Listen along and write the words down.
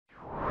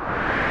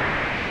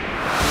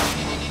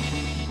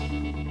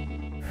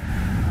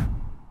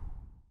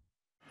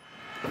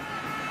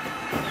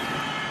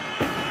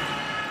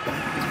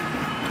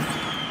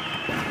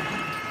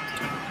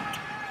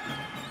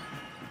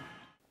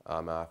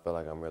I feel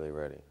like I'm really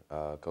ready.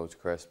 Coach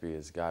Crespi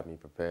has got me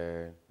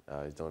prepared.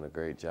 He's doing a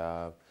great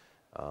job.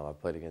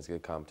 I've played against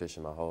good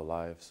competition my whole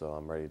life, so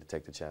I'm ready to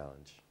take the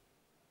challenge.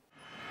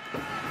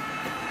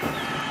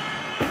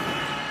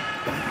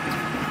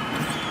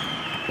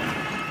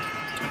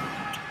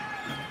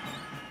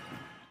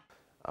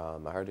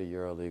 I heard the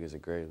Euroleague is a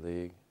great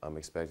league. I'm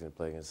expecting to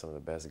play against some of the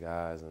best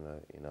guys in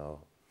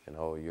in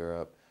whole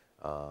Europe.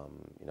 I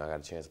got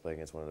a chance to play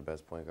against one of the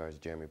best point guards,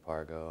 Jeremy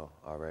Pargo,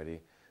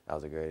 already. That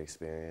was a great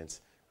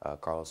experience.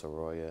 Carlos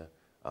Arroyo.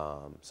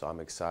 So I'm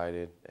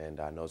excited, and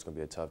I know it's going to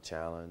be a tough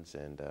challenge,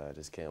 and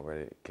just can't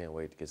wait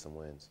to get some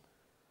wins.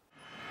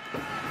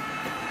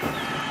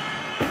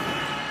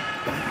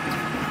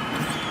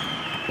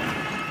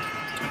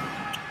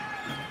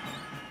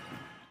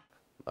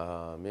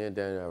 Me and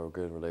Daniel have a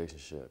good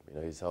relationship.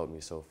 He's helped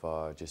me so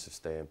far just to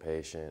stay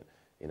patient,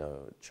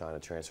 trying to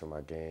transfer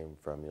my game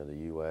from, the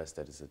U.S.,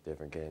 that is a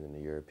different game than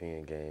the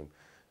European game,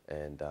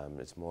 and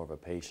it's more of a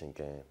patient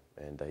game,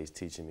 and he's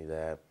teaching me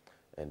that,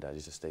 and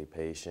just to stay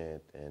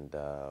patient and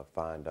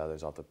find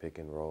others off the pick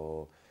and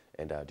roll,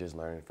 and just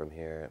learning from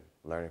him,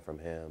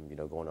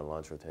 going to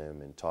lunch with him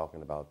and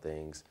talking about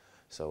things.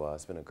 So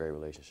it's been a great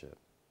relationship.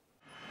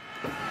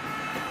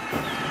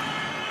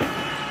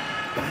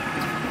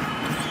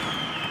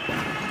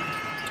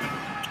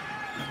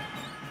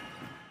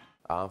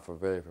 I'm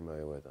very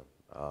familiar with him.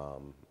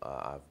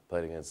 I've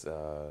played against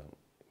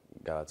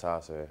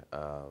Galatasaray.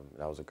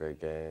 That was a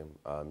great game.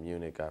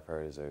 Munich, I've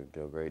heard, is a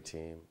great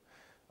team.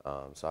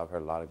 So I've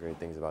heard a lot of great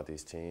things about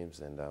these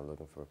teams, and I'm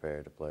looking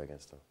prepared to play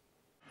against them.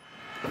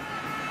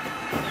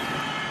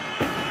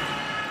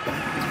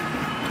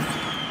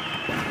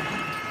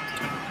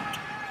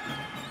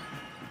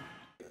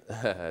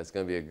 It's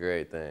going to be a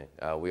great thing.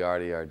 We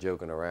already are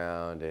joking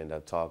around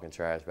and talking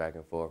trash back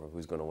and forth of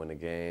who's going to win the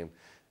game.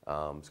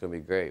 It's going to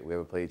be great. We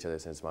haven't played each other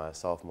since my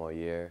sophomore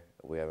year.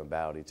 We haven't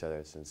battled each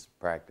other since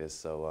practice,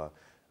 so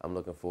I'm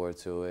looking forward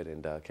to it,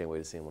 and can't wait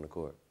to see him on the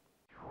court.